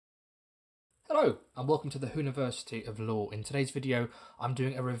Hello and welcome to the University of Law. In today's video I'm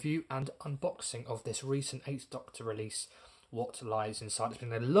doing a review and unboxing of this recent 8th Doctor release, What Lies Inside. It's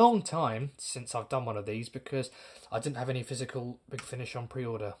been a long time since I've done one of these because I didn't have any physical Big Finish on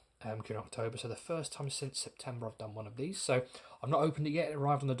pre-order during October, so the first time since September I've done one of these. So I've not opened it yet. It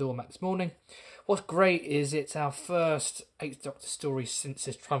arrived on the doormat this morning. What's great is it's our first 8th Doctor story since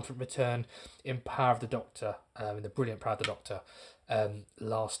his triumphant return in Power of the Doctor, in the brilliant Power of the Doctor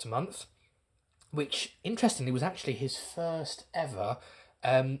last month, which interestingly was actually his first ever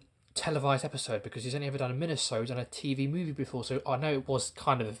televised episode, because he's only ever done a minisode and a TV movie before. So I know it was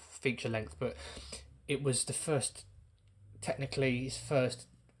kind of a feature length, but it was the first, technically his first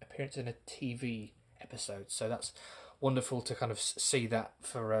appearance in a TV episode. So that's wonderful to kind of see that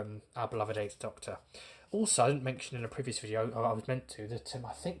for our beloved 8th Doctor. Also, I didn't mention in a previous video, I was meant to, that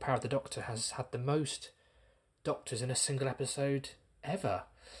I think Power of the Doctor has had the most Doctors in a single episode ever.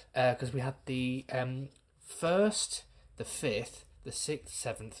 Because we had the 1st, the 5th, the 6th,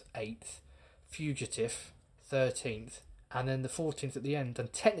 7th, 8th, Fugitive, 13th, and then the 14th at the end,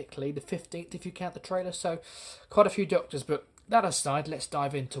 and technically the 15th if you count the trailer. So quite a few Doctors, but that aside, let's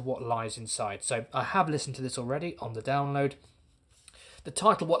dive into what lies inside. So I have listened to this already on the download. The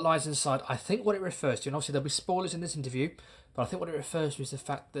title, What Lies Inside, I think what it refers to, and obviously there'll be spoilers in this interview, but I think what it refers to is the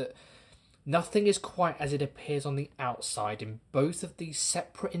fact that nothing is quite as it appears on the outside in both of these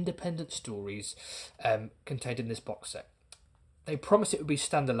separate independent stories contained in this box set. They promised it would be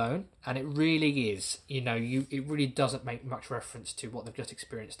standalone, and it really is. You know, it really doesn't make much reference to what they've just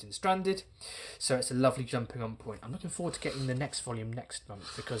experienced in Stranded, so it's a lovely jumping on point. I'm looking forward to getting the next volume next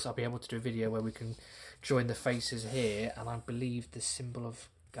month, because I'll be able to do a video where we can join the faces here, and I believe the symbol of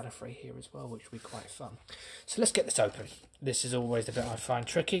Gallifrey here as well, which will be quite fun. So let's get this open. This is always the bit I find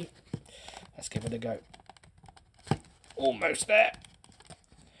tricky. Let's give it a go. Almost there.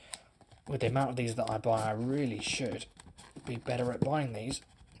 With the amount of these that I buy, I really should be better at buying these.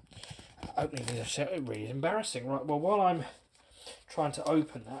 Opening these really is embarrassing. Right, well, while I'm trying to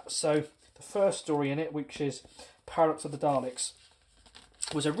open that, so the first story in it, which is Paradox of the Daleks,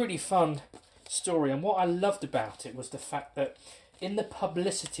 was a really fun story, and what I loved about it was the fact that in the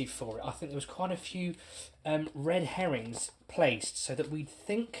publicity for it, I think there was quite a few red herrings placed so that we'd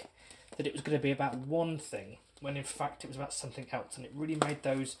think that it was going to be about one thing, when in fact it was about something else, and it really made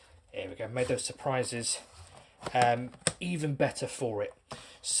those, here we go, made those surprises even better for it.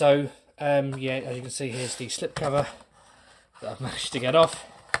 So yeah, as you can see, here's the slipcover that I've managed to get off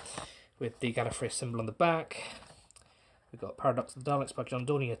with the Gallifrey symbol on the back. We've got Paradox of the Daleks by John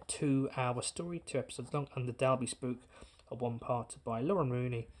Dorney, a 2-hour story, 2 episodes long, and the Dalby Spook, a 1-part by Lauren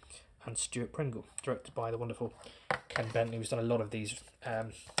Rooney and Stuart Pringle, directed by the wonderful Ken Bentley, who's done a lot of these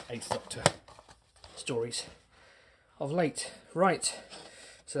 8th Doctor stories of late. Right,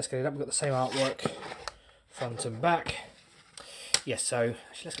 so let's get it up. We've got the same artwork, front and back. Yes, so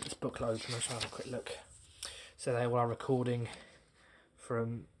actually let's get this booklet open. Let's have a quick look. So they all are recording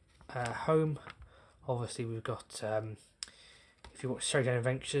from home. Obviously we've got, if you watch Showdown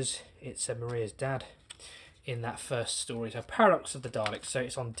Adventures, it's Maria's dad in that first story. So Paradox of the Daleks, so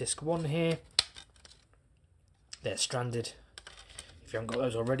it's on disc 1 here. They're Stranded. If you haven't got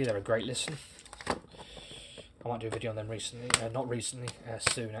those already, they're a great listen. I might do a video on them recently, not recently,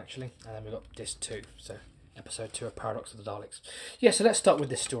 soon actually. And then we've got disc 2, so episode 2 of Paradox of the Daleks. Yeah, so let's start with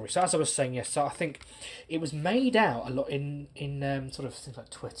this story. So as I was saying, yes, so I think it was made out a lot in sort of things like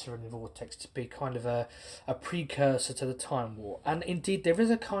Twitter and Vortex to be kind of a precursor to the Time War. And indeed there is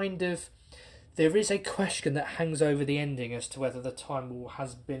a question that hangs over the ending as to whether the Time War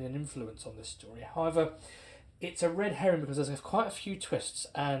has been an influence on this story. However, it's a red herring because there's quite a few twists,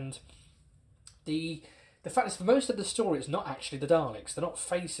 and the fact is, for most of the story, it's not actually the Daleks. They're not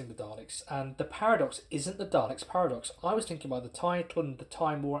facing the Daleks, and the paradox isn't the Daleks' paradox. I was thinking by the title and the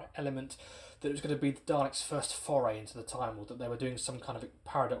Time War element that it was going to be the Daleks' first foray into the Time War, that they were doing some kind of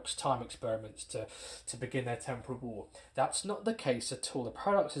paradox time experiments to begin their temporal war. That's not the case at all. The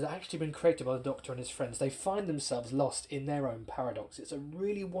paradox has actually been created by the Doctor and his friends. They find themselves lost in their own paradox. It's a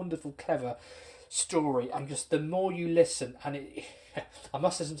really wonderful, clever story, and just the more you listen, and I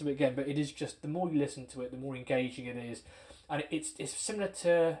must listen to it again, but it is just, the more you listen to it, the more engaging it is. And it's similar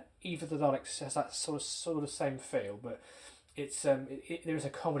to Eve of the Daleks, has that sort of same feel, but it's there is a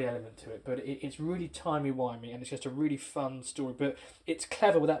comedy element to it, but it's really timey-wimey, and it's just a really fun story, but it's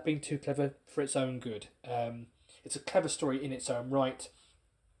clever without being too clever for its own good. It's a clever story in its own right,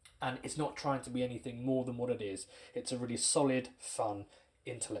 and it's not trying to be anything more than what it is. It's a really solid, fun,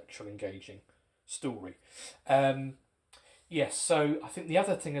 intellectual, engaging story. Yes, so I think the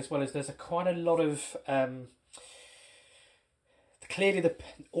other thing as well is there's quite a lot of the clearly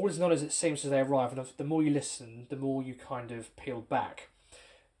all is not as it seems as they arrive, and the more you listen, the more you kind of peel back.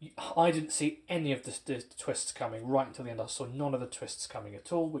 I didn't see any of the twists coming right until the end. I saw none of the twists coming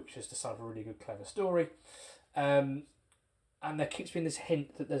at all, which is the sign of a really good, clever story. And there keeps being this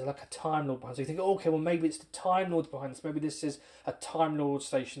hint that there's like a Time Lord behind. So you think, oh, okay, well maybe it's the Time Lords behind this. Maybe this is a Time Lord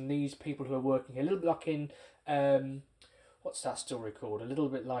station. These people who are working here, a little bit like in what's that story called? A little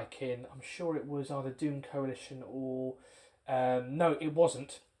bit like in, I'm sure it was either Doom Coalition or no, it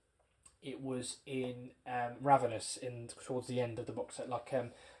wasn't. It was in Ravenous towards the end of the box set, like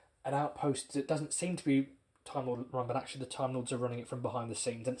an outpost that doesn't seem to be Time Lord run, but actually the Time Lords are running it from behind the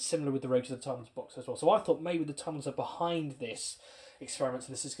scenes, and similar with the Road to the Time Lords box as well. So I thought maybe the Time Lords are behind this experiment,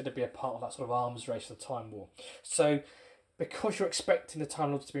 and this is going to be a part of that sort of arms race of the Time War. So because you're expecting the Time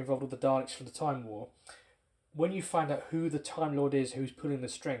Lords to be involved with the Daleks from the Time War, when you find out who the Time Lord is, who's pulling the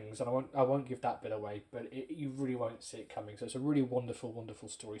strings, and I won't give that bit away, but you really won't see it coming. So it's a really wonderful, wonderful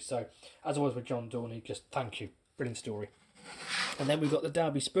story. So as always with John Dorney, just thank you, brilliant story. And then we've got the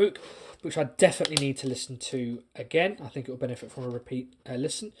Derby Spook, which I definitely need to listen to again. I think it will benefit from a repeat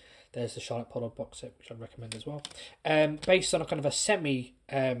listen. There's the Charlotte Pollard box set, which I'd recommend as well. Based on a kind of a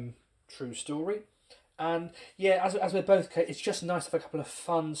semi-true story, and yeah, as we're both, it's just nice to have a couple of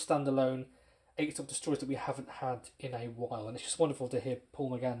fun standalone Eighth Doctor stories that we haven't had in a while, and it's just wonderful to hear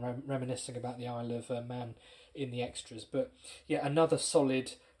Paul McGann reminiscing about the Isle of Man in the extras. But yeah, another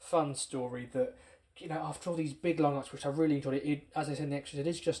solid, fun story that, you know, after all these big long nights, which I really enjoyed, it as I said in the extras, it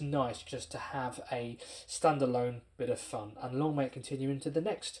is just nice just to have a standalone bit of fun, and long may it continue into the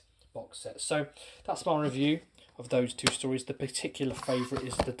next box set. So that's my review of those two stories. The particular favourite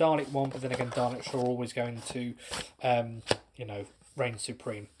is the Dalek one, but then again, Daleks are always going to, you know, reign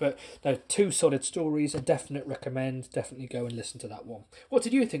supreme. But those two solid stories, a definite recommend. Definitely go and listen to that one. What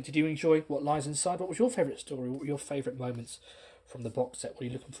did you think? Did you enjoy What Lies Inside? What was your favourite story? What were your favourite moments from the box set? What are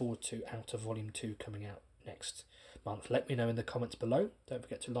you looking forward to out of Volume 2 coming out next month? Let me know in the comments below. Don't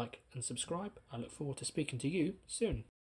forget to like and subscribe. I look forward to speaking to you soon.